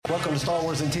Welcome to Star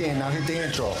Wars in 10. Now hit the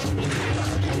intro.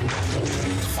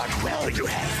 Farewell, you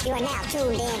have. You are now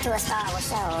tuned in to a Star Wars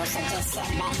show, so just sit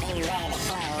back and ready to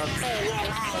flow. Clear your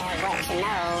mind of what you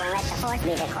know, and let the force be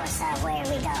the course of where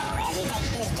we go. As we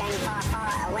take this journey far,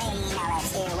 far away, now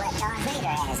let's hear what Darth Vader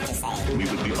has to say. We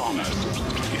would be honored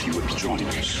if you would be joining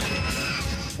us.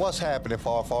 What's happening,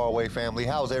 far, far away family?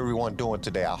 How's everyone doing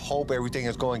today? I hope everything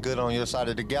is going good on your side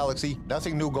of the galaxy.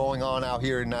 Nothing new going on out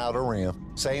here in the Outer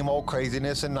Rim. Same old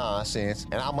craziness and nonsense,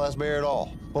 and I must bear it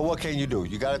all. But what can you do?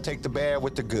 You gotta take the bad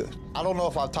with the good. I don't know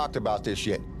if I've talked about this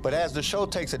yet, but as the show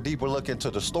takes a deeper look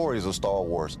into the stories of Star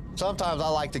Wars, sometimes I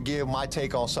like to give my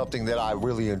take on something that I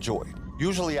really enjoyed.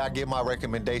 Usually I give my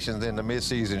recommendations in the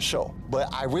mid-season show,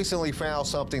 but I recently found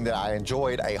something that I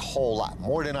enjoyed a whole lot,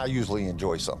 more than I usually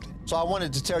enjoy something. So I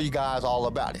wanted to tell you guys all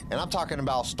about it. And I'm talking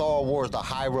about Star Wars: The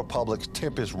High Republic's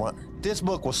Tempest Runner. This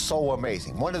book was so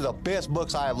amazing. One of the best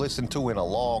books I have listened to in a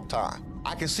long time.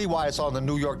 I can see why it's on the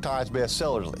New York Times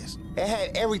bestseller list. It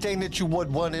had everything that you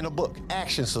would want in a book.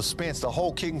 Action, suspense, the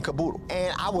whole kit and caboodle.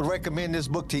 And I would recommend this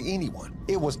book to anyone.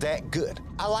 It was that good.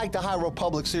 I like the High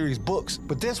Republic series books,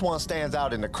 but this one stands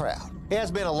out in the crowd. It has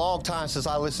been a long time since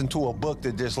I listened to a book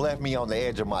that just left me on the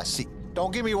edge of my seat.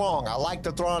 Don't get me wrong, I like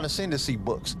the Thrawn Ascendancy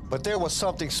books, but there was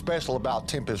something special about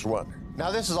Tempest Runner.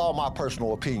 Now this is all my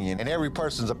personal opinion, and every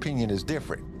person's opinion is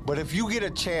different. But if you get a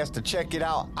chance to check it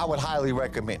out, I would highly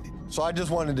recommend it. So I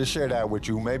just wanted to share that with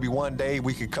you. Maybe one day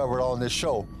we could cover it on this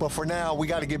show. But for now, we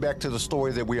got to get back to the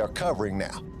story that we are covering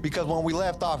now. Because when we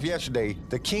left off yesterday,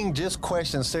 the king just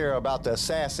questioned Sarah about the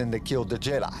assassin that killed the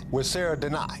Jedi, which Sarah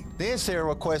denied. Then Sarah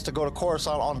requests to go to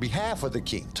Coruscant on behalf of the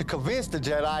king to convince the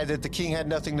Jedi that the king had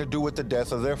nothing to do with the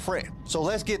death of their friend. So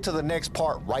let's get to the next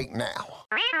part right now.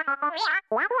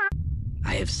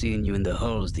 I have seen you in the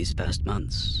halls these past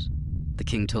months, the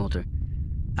king told her.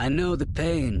 I know the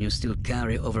pain you still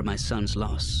carry over my son's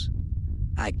loss.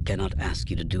 I cannot ask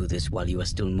you to do this while you are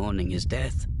still mourning his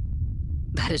death.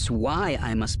 That is why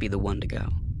I must be the one to go,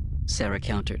 Sarah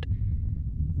countered.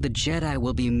 The Jedi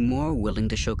will be more willing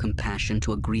to show compassion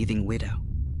to a grieving widow.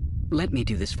 Let me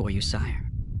do this for you, sire.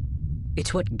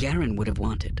 It's what Garen would have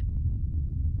wanted.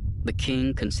 The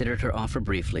king considered her offer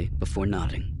briefly before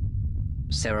nodding.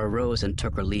 Sarah rose and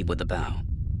took her leave with a bow.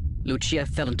 Lucia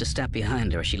fell into step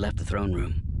behind her as she left the throne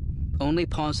room, only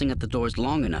pausing at the doors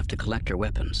long enough to collect her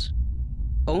weapons.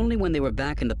 Only when they were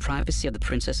back in the privacy of the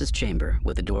princess's chamber,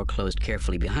 with the door closed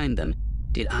carefully behind them,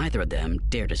 did either of them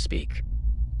dare to speak.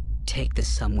 Take this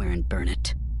somewhere and burn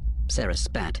it, Sarah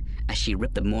spat as she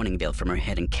ripped the mourning veil from her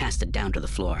head and cast it down to the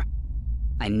floor.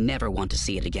 I never want to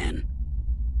see it again.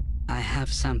 I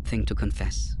have something to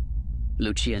confess,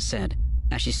 Lucia said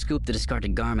as she scooped the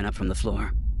discarded garment up from the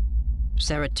floor.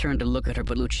 Sarah turned to look at her,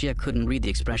 but Lucia couldn't read the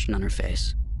expression on her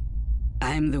face.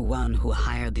 I'm the one who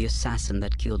hired the assassin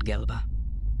that killed Gelba,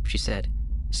 she said,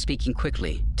 speaking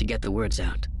quickly to get the words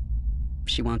out.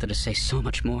 She wanted to say so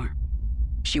much more.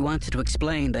 She wanted to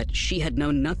explain that she had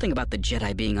known nothing about the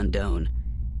Jedi being undone.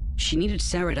 She needed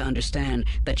Sarah to understand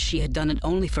that she had done it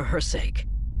only for her sake.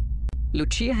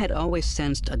 Lucia had always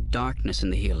sensed a darkness in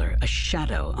the healer, a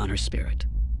shadow on her spirit.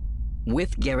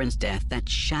 With Garen's death, that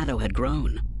shadow had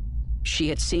grown. She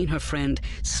had seen her friend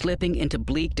slipping into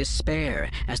bleak despair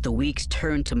as the weeks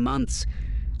turned to months,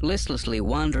 listlessly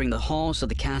wandering the halls of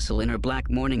the castle in her black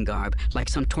mourning garb like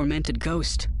some tormented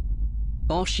ghost.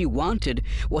 All she wanted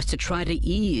was to try to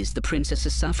ease the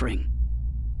princess's suffering.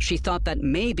 She thought that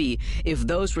maybe if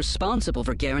those responsible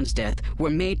for Garen's death were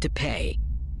made to pay,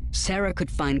 Sarah could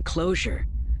find closure,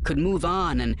 could move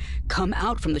on and come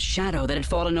out from the shadow that had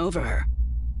fallen over her.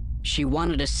 She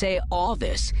wanted to say all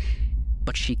this,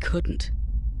 but she couldn't.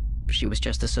 She was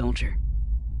just a soldier.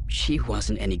 She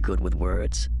wasn't any good with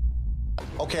words.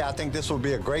 Okay, I think this would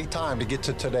be a great time to get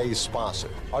to today's sponsor.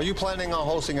 Are you planning on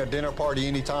hosting a dinner party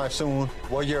anytime soon?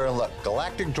 Well, you're in luck.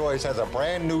 Galactic Droids has a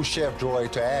brand new chef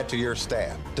droid to add to your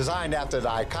staff. Designed after the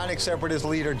iconic Separatist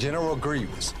leader, General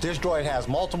Grievous. This droid has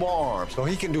multiple arms, so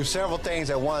he can do several things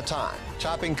at one time.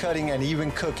 Chopping, cutting, and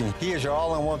even cooking. He is your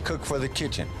all-in-one cook for the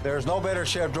kitchen. There's no better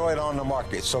chef droid on the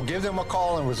market, so give them a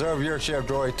call and reserve your chef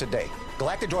droid today.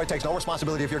 Galactic Droid takes no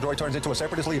responsibility if your droid turns into a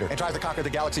Separatist leader and tries to conquer the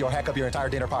galaxy or hack up your entire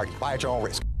dinner party. Buy at your own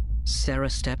risk. Sarah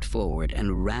stepped forward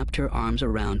and wrapped her arms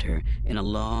around her in a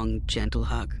long, gentle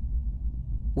hug.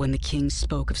 When the king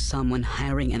spoke of someone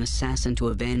hiring an assassin to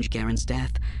avenge Garen's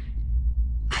death,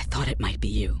 I thought it might be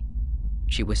you,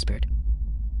 she whispered.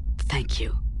 Thank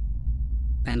you.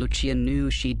 And Lucia knew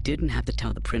she didn't have to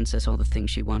tell the princess all the things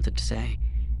she wanted to say.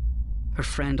 Her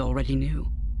friend already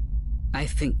knew. I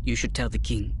think you should tell the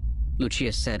king,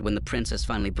 Lucia said when the princess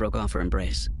finally broke off her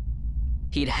embrace.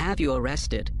 He'd have you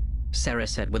arrested, Sarah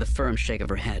said with a firm shake of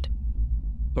her head.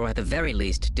 Or at the very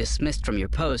least, dismissed from your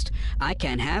post. I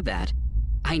can't have that.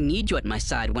 I need you at my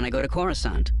side when I go to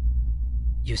Coruscant.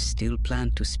 You still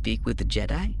plan to speak with the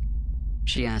Jedi?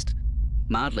 She asked,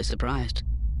 mildly surprised.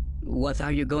 What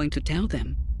are you going to tell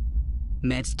them?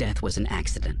 Med's death was an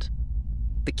accident.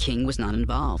 The king was not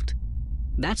involved.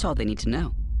 That's all they need to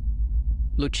know.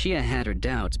 Lucia had her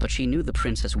doubts, but she knew the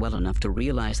princess well enough to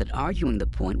realize that arguing the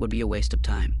point would be a waste of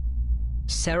time.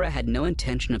 Sarah had no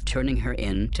intention of turning her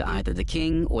in to either the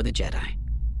king or the Jedi.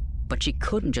 But she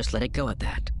couldn't just let it go at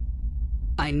that.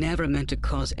 I never meant to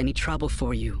cause any trouble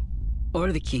for you,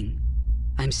 or the king.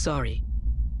 I'm sorry.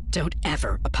 Don't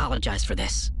ever apologize for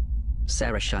this.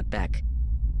 Sarah shot back.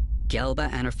 Gelba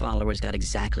and her followers got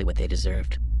exactly what they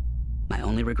deserved. My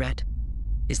only regret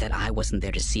is that I wasn't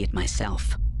there to see it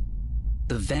myself.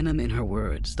 The venom in her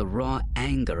words, the raw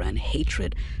anger and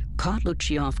hatred, caught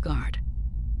Lucia off guard.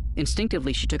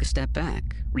 Instinctively, she took a step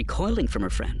back, recoiling from her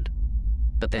friend.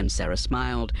 But then Sarah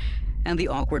smiled, and the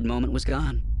awkward moment was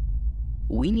gone.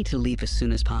 We need to leave as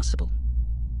soon as possible.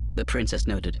 The princess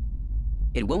noted.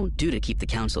 It won't do to keep the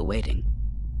council waiting.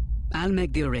 I'll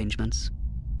make the arrangements,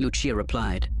 Lucia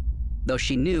replied, though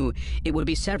she knew it would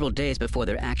be several days before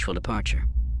their actual departure.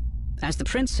 As the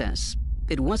princess,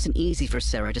 it wasn't easy for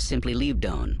Sarah to simply leave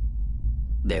Dawn.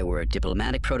 There were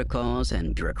diplomatic protocols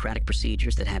and bureaucratic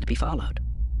procedures that had to be followed.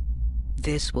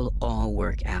 This will all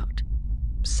work out,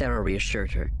 Sarah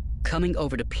reassured her, coming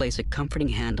over to place a comforting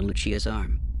hand on Lucia's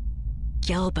arm.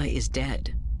 Gelba is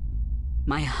dead.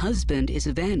 My husband is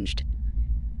avenged.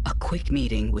 A quick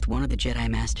meeting with one of the Jedi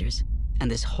Masters, and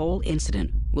this whole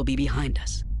incident will be behind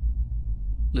us.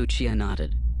 Lucia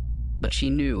nodded, but she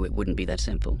knew it wouldn't be that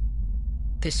simple.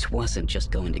 This wasn't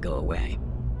just going to go away.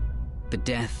 The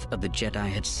death of the Jedi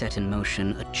had set in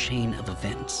motion a chain of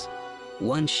events,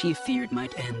 one she feared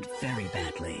might end very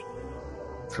badly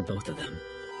for both of them.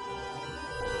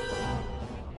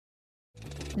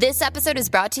 This episode is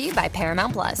brought to you by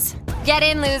Paramount Plus. Get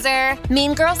in, loser!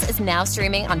 Mean Girls is now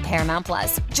streaming on Paramount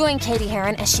Plus. Join Katie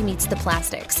Heron as she meets the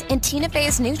plastics in Tina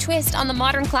Fey's new twist on the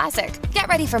modern classic. Get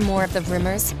ready for more of the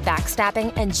rumors,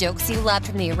 backstabbing, and jokes you loved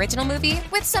from the original movie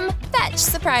with some fetch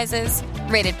surprises.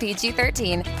 Rated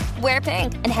PG-13. Wear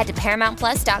pink and head to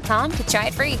ParamountPlus.com to try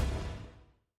it free.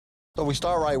 So we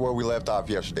start right where we left off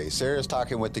yesterday. Sarah's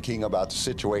talking with the king about the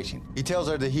situation. He tells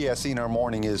her that he has seen her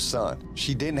mourning his son.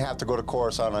 She didn't have to go to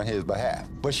Coruscant on his behalf,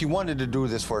 but she wanted to do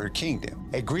this for her kingdom.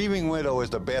 A grieving widow is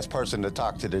the best person to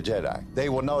talk to the Jedi. They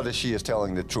will know that she is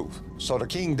telling the truth. So the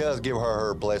king does give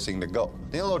her blessing to go.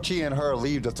 Then Lucia and her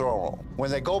leave the throne room. When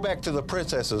they go back to the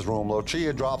princess's room,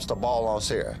 Lucia drops the ball on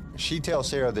Sarah. She tells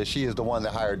Sarah that she is the one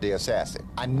that hired the assassin.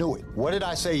 I knew it. What did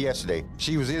I say yesterday?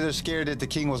 She was either scared that the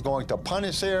king was going to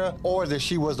punish Sarah or that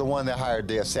she was the one that hired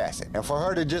the assassin. And for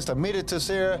her to just admit it to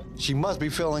Sarah, she must be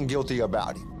feeling guilty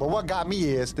about it. But what got me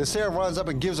is that Sarah runs up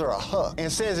and gives her a hug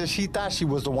and says that she thought she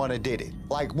was the one that did it.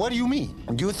 Like, what do you mean?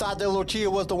 You thought that Lucia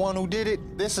was the one who did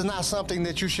it? This is not something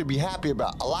that you should be happy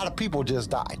about. A lot of people just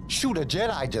died. Shoot, a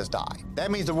Jedi just died.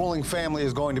 That means the ruling family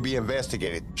is going to be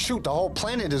investigated. Shoot, the whole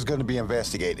planet is going to be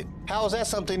investigated. How is that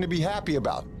something to be happy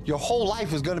about? Your whole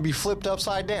life is going to be flipped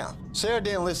upside down. Sarah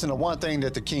didn't listen to one thing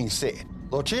that the king said.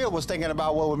 Lucia was thinking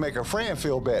about what would make her friend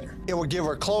feel better. It would give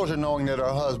her closure knowing that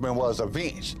her husband was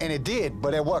avenged. And it did,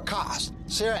 but at what cost?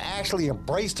 Sarah actually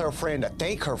embraced her friend to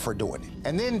thank her for doing it,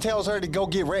 and then tells her to go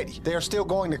get ready. They're still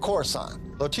going to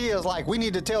Coruscant. Lucia is like, we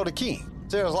need to tell the king.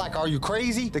 Sarah's like, are you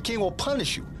crazy? The king will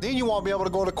punish you. Then you won't be able to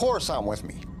go to Coruscant with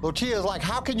me. Lucia is like,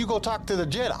 how can you go talk to the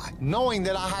Jedi, knowing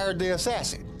that I hired the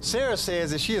assassin? Sarah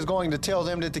says that she is going to tell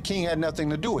them that the king had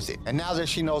nothing to do with it. And now that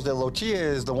she knows that Lucia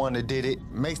is the one that did it,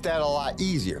 makes that a lot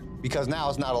easier, because now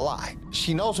it's not a lie.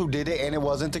 She knows who did it, and it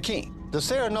wasn't the king. Does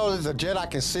Sarah know that the Jedi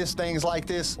can sense things like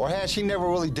this, or has she never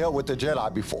really dealt with the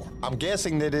Jedi before? I'm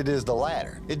guessing that it is the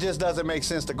latter. It just doesn't make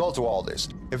sense to go through all this.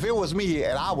 If it was me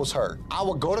and I was her, I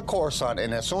would go to Coruscant,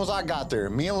 and as soon as I got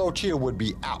there, me and Lucia would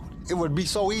be out. It would be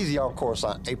so easy on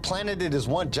Coruscant. A planet that is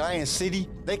one giant city.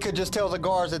 They could just tell the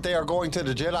guards that they are going to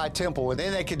the Jedi Temple, and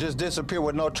then they could just disappear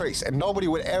with no trace, and nobody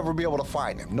would ever be able to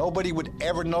find them. Nobody would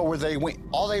ever know where they went.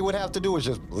 All they would have to do is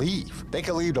just leave. They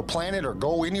could leave the planet or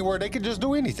go anywhere. They could just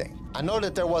do anything. I know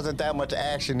that there wasn't that much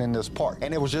action in this part,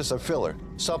 and it was just a filler,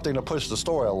 something to push the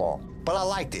story along. but I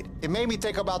liked it. It made me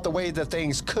think about the way that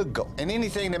things could go, and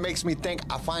anything that makes me think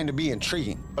I find to be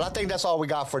intriguing. But I think that's all we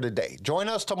got for today. Join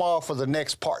us tomorrow for the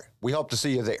next part. We hope to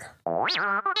see you there.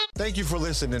 Thank you for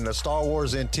listening to Star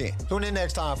Wars Intent. Tune in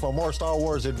next time for more Star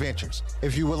Wars adventures.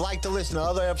 If you would like to listen to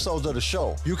other episodes of the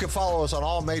show, you can follow us on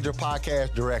all major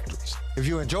podcast directories. If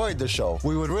you enjoyed the show,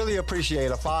 we would really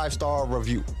appreciate a 5-star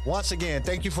review. Once again,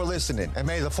 thank you for listening, and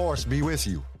may the Force be with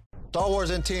you. Star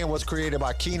Wars in 10 was created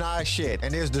by Kenai Shed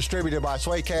and is distributed by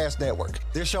Swaycast Network.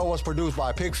 This show was produced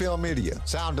by Pigfilm Media.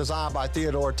 Sound designed by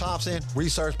Theodore Thompson.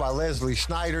 Research by Leslie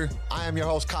Schneider. I am your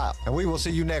host, Kyle, and we will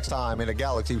see you next time in a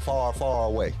galaxy far, far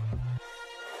away.